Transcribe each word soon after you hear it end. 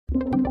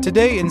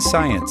Today in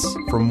Science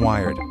from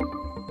Wired.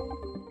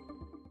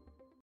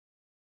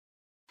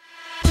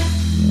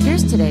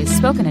 Here's today's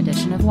spoken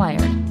edition of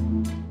Wired.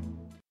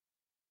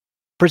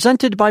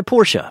 Presented by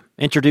Porsche,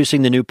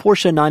 introducing the new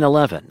Porsche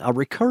 911, a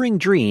recurring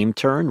dream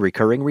turned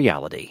recurring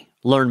reality.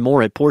 Learn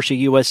more at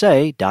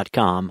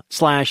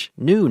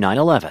PorscheUSA.com/new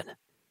 911.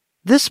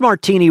 This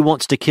martini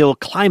wants to kill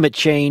climate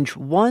change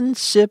one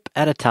sip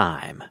at a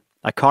time.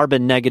 A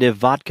carbon-negative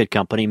vodka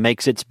company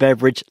makes its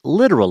beverage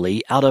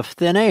literally out of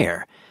thin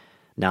air.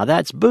 Now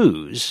that's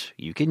booze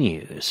you can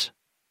use.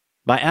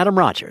 By Adam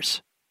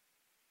Rogers.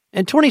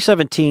 In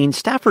 2017,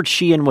 Stafford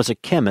Sheehan was a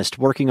chemist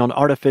working on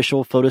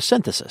artificial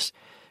photosynthesis,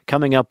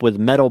 coming up with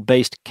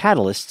metal-based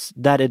catalysts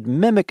that'd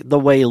mimic the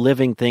way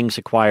living things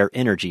acquire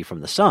energy from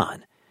the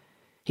sun.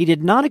 He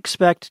did not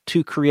expect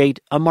to create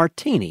a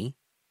martini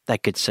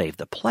that could save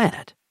the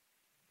planet.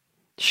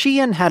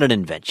 Sheehan had an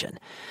invention,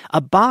 a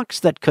box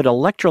that could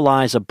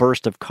electrolyze a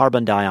burst of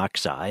carbon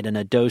dioxide in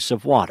a dose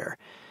of water,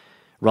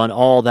 run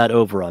all that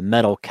over a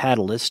metal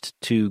catalyst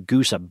to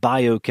goose a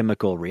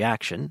biochemical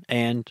reaction,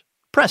 and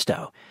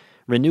presto,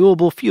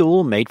 renewable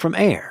fuel made from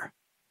air.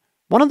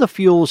 One of the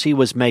fuels he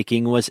was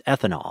making was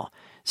ethanol,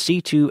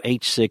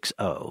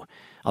 C2H6O,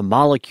 a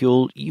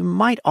molecule you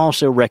might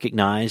also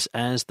recognize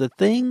as the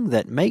thing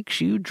that makes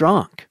you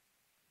drunk.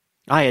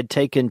 I had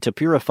taken to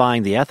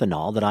purifying the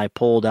ethanol that I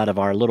pulled out of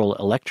our little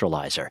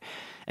electrolyzer,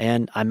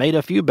 and I made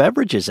a few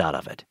beverages out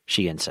of it,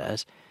 Sheehan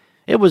says.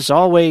 It was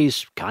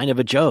always kind of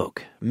a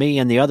joke. Me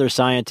and the other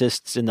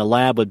scientists in the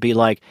lab would be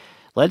like,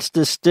 let's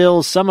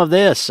distill some of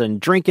this and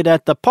drink it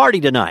at the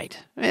party tonight.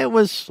 It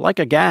was like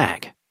a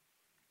gag.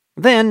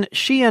 Then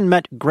Sheehan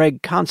met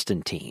Greg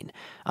Constantine,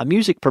 a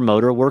music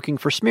promoter working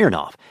for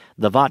Smirnoff,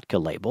 the vodka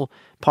label,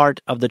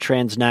 part of the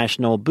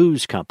transnational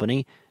booze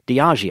company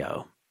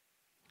Diageo.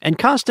 And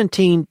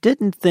Constantine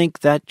didn't think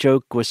that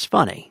joke was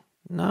funny.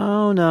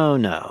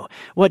 No.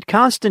 What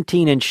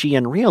Constantine and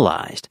Sheehan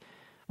realized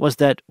was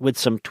that with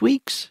some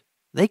tweaks,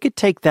 they could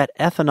take that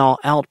ethanol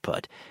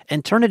output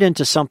and turn it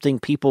into something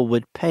people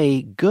would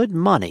pay good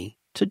money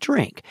to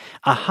drink,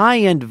 a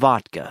high-end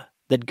vodka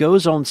that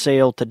goes on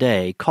sale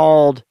today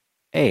called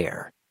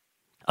Air.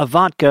 A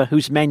vodka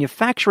whose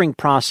manufacturing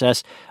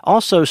process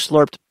also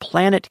slurped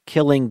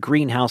planet-killing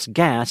greenhouse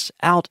gas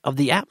out of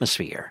the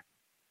atmosphere.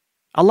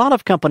 A lot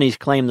of companies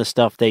claim the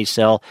stuff they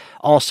sell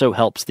also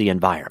helps the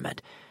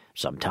environment.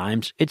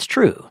 Sometimes it's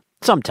true.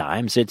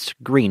 Sometimes it's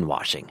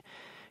greenwashing.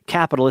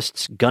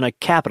 Capitalists gonna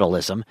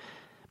capitalism.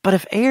 But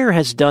if Air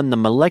has done the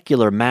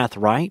molecular math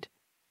right,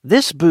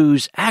 this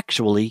booze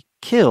actually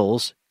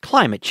kills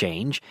climate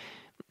change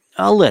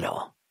a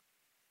little.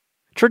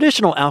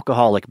 Traditional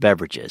alcoholic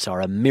beverages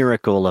are a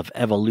miracle of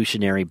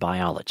evolutionary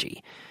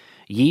biology.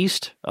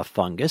 Yeast, a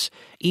fungus,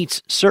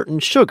 eats certain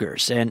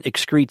sugars and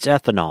excretes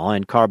ethanol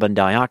and carbon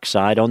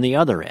dioxide on the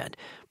other end,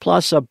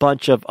 plus a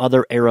bunch of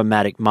other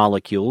aromatic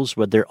molecules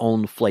with their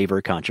own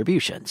flavor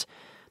contributions.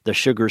 The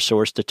sugar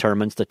source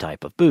determines the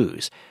type of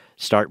booze.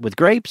 Start with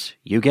grapes,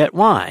 you get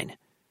wine.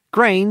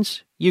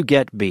 Grains, you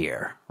get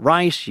beer.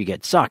 Rice, you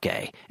get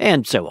sake,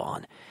 and so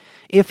on.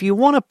 If you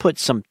want to put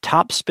some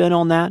top spin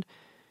on that,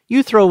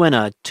 you throw in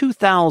a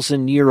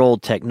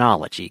 2,000-year-old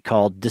technology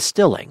called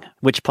distilling,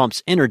 which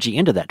pumps energy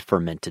into that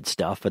fermented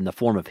stuff in the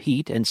form of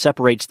heat and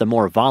separates the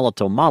more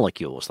volatile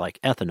molecules like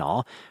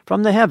ethanol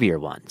from the heavier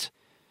ones.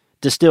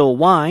 Distill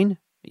wine,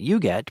 you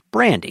get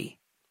brandy.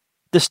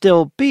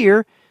 Distill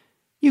beer,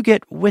 you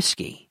get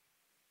whiskey.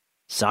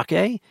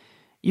 Sake,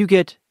 you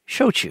get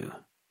shochu.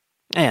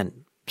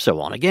 And so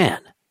on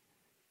again.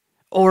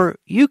 Or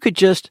you could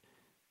just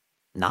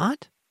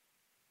not.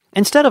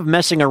 Instead of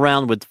messing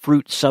around with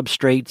fruit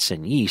substrates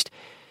and yeast,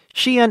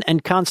 Sheehan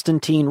and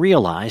Constantine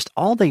realized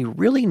all they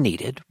really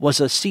needed was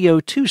a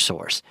CO2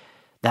 source.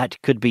 That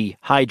could be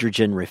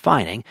hydrogen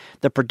refining,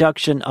 the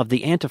production of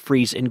the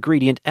antifreeze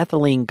ingredient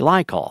ethylene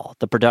glycol,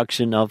 the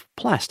production of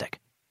plastic.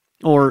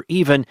 Or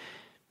even,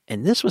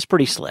 and this was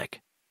pretty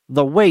slick,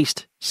 the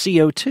waste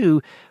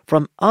CO2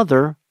 from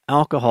other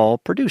alcohol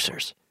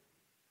producers.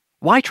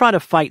 Why try to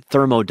fight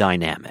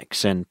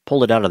thermodynamics and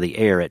pull it out of the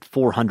air at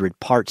 400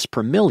 parts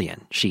per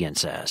million, Sheehan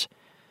says.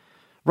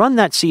 Run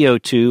that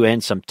CO2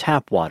 and some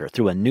tap water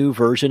through a new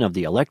version of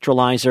the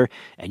electrolyzer,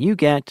 and you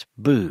get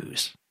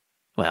booze.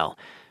 Well,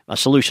 a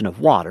solution of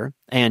water,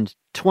 and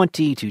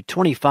 20 to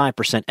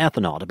 25%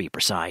 ethanol to be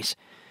precise.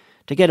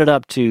 To get it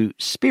up to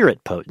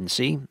spirit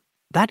potency,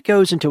 that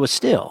goes into a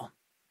still.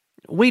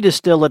 We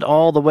distill it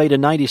all the way to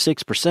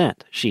 96%,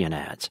 Sheehan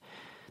adds.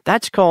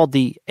 That's called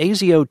the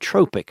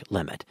azeotropic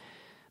limit,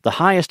 the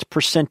highest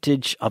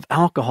percentage of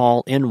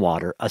alcohol in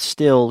water a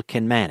still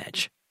can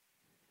manage.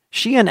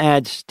 Sheehan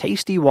adds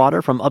tasty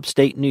water from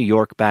upstate New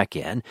York back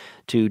in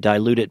to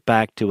dilute it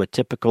back to a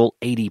typical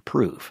 80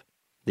 proof.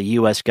 The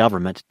U.S.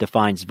 government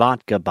defines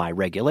vodka by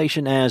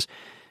regulation as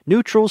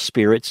neutral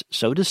spirits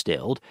so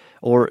distilled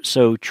or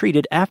so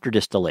treated after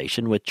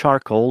distillation with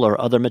charcoal or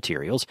other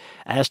materials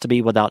as to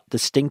be without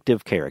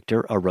distinctive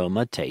character,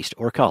 aroma, taste,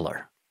 or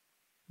color.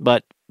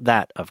 But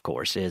that, of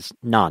course, is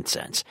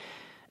nonsense.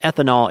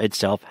 Ethanol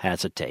itself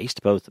has a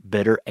taste, both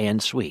bitter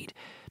and sweet.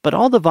 But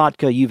all the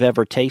vodka you've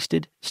ever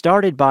tasted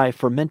started by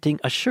fermenting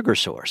a sugar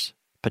source.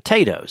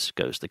 Potatoes,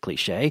 goes the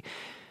cliché,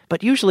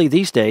 but usually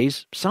these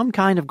days, some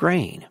kind of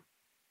grain.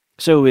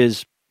 So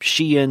is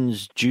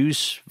Sheehan's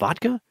juice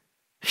vodka?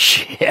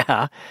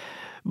 Yeah,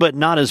 but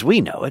not as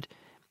we know it.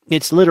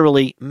 It's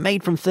literally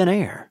made from thin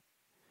air.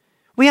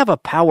 We have a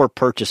power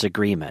purchase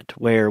agreement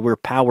where we're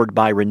powered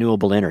by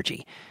renewable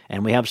energy,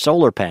 and we have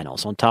solar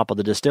panels on top of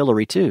the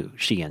distillery too,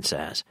 Sheehan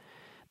says.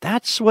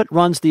 That's what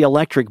runs the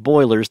electric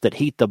boilers that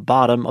heat the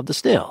bottom of the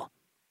still.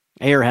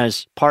 Air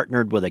has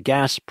partnered with a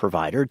gas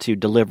provider to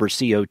deliver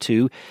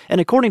CO2,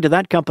 and according to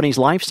that company's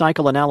life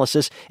cycle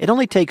analysis, it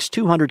only takes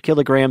 200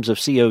 kilograms of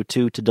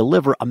CO2 to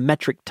deliver a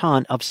metric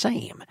ton of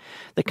same.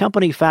 The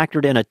company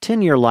factored in a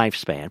 10-year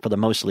lifespan for the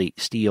mostly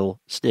steel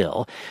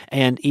still,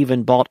 and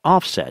even bought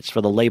offsets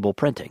for the label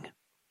printing.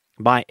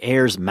 By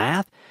Air's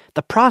math,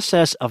 the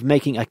process of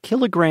making a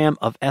kilogram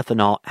of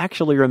ethanol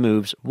actually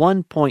removes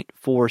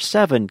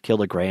 1.47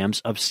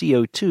 kilograms of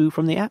CO2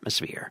 from the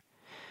atmosphere.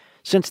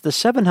 Since the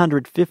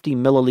 750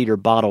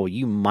 milliliter bottle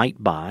you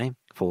might buy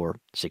for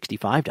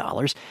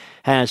 $65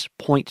 has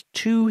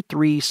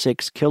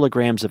 0.236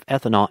 kilograms of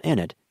ethanol in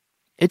it,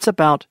 it's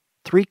about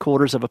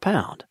 3/4 of a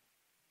pound.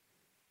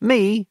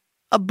 Me,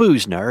 a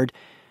booze nerd,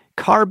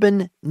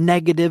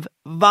 carbon-negative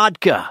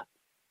vodka.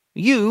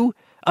 You,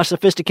 a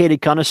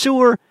sophisticated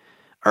connoisseur,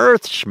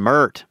 earth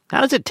schmert.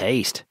 How does it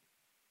taste?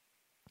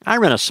 I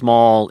ran a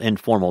small,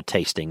 informal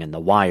tasting in the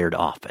Wired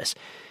office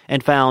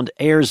and found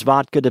Air's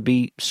vodka to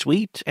be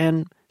sweet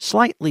and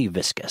slightly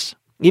viscous,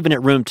 even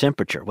at room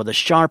temperature, with a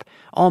sharp,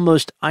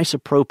 almost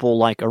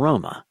isopropyl-like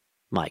aroma.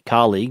 My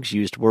colleagues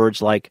used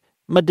words like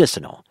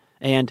medicinal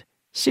and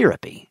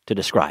syrupy to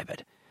describe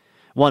it.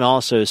 One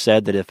also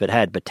said that if it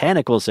had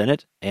botanicals in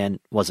it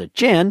and was a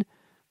gin,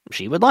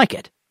 she would like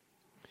it.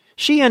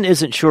 Sheehan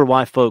isn't sure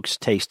why folks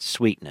taste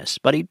sweetness,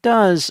 but he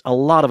does a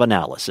lot of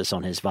analysis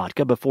on his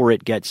vodka before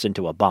it gets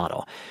into a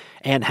bottle,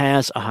 and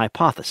has a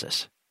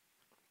hypothesis.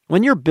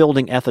 When you're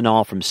building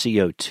ethanol from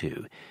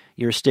CO2,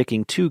 you're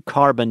sticking 2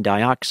 carbon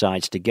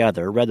dioxides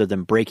together rather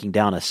than breaking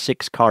down a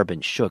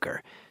 6-carbon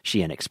sugar,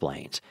 Sheehan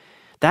explains.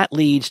 That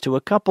leads to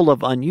a couple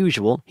of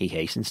unusual, he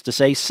hastens to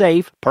say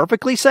safe,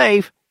 perfectly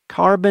safe,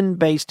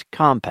 carbon-based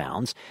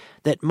compounds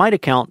that might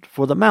account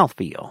for the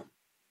mouthfeel.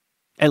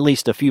 At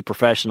least a few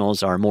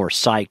professionals are more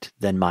psyched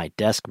than my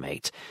desk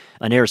mates.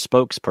 An Air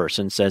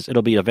spokesperson says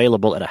it'll be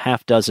available at a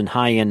half-dozen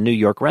high-end New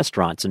York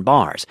restaurants and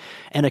bars,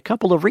 and a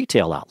couple of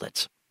retail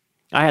outlets.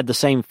 I had the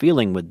same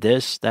feeling with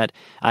this that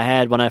I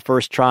had when I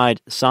first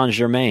tried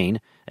Saint-Germain,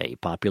 a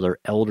popular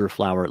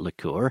elderflower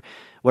liqueur,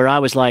 where I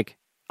was like,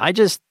 I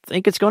just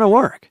think it's going to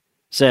work,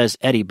 says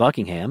Eddie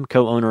Buckingham,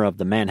 co-owner of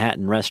the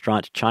Manhattan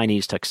restaurant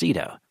Chinese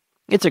Tuxedo.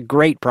 It's a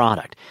great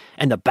product,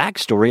 and the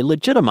backstory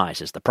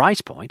legitimizes the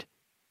price point.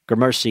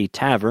 Gramercy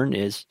Tavern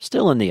is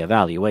still in the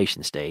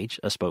evaluation stage,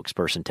 a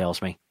spokesperson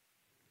tells me.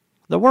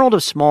 The world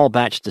of small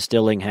batch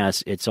distilling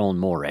has its own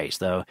mores,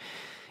 though.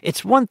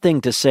 It's one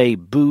thing to say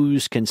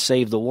booze can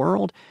save the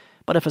world,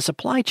 but if a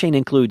supply chain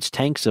includes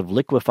tanks of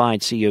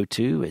liquefied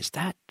CO2, is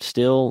that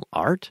still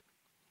art?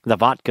 The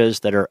vodkas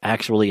that are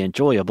actually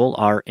enjoyable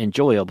are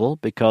enjoyable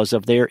because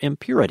of their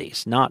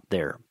impurities, not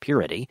their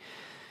purity.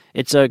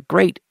 It's a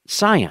great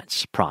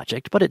science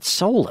project, but it's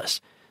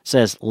soulless,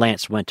 says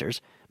Lance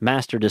Winters,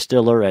 master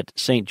distiller at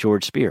St.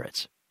 George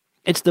Spirits.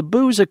 It's the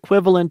booze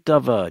equivalent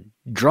of a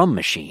drum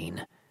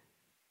machine.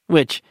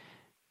 Which,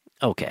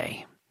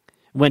 okay.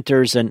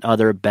 Winters and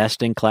other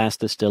best-in-class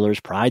distillers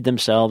pride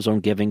themselves on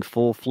giving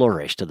full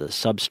flourish to the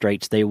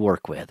substrates they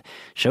work with,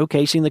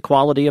 showcasing the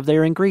quality of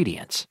their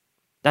ingredients.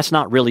 That's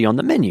not really on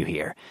the menu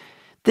here.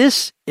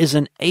 This is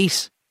an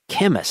ace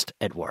chemist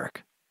at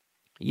work.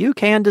 You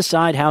can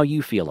decide how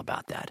you feel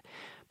about that,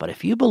 but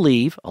if you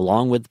believe,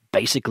 along with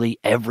basically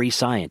every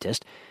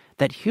scientist,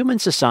 that human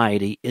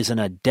society is in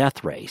a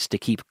death race to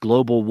keep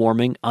global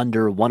warming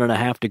under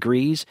 1.5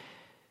 degrees,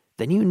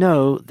 then you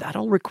know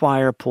that'll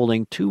require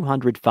pulling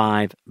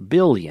 205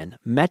 billion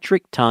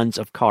metric tons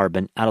of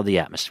carbon out of the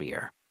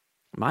atmosphere.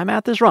 My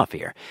math is rough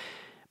here,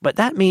 but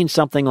that means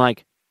something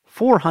like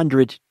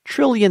 400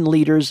 trillion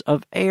liters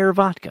of Air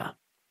vodka,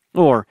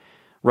 or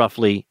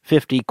roughly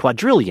 50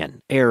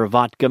 quadrillion Air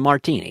vodka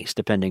martinis,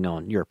 depending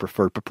on your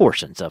preferred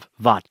proportions of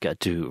vodka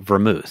to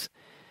vermouth.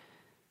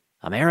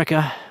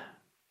 America,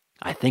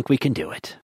 I think we can do it.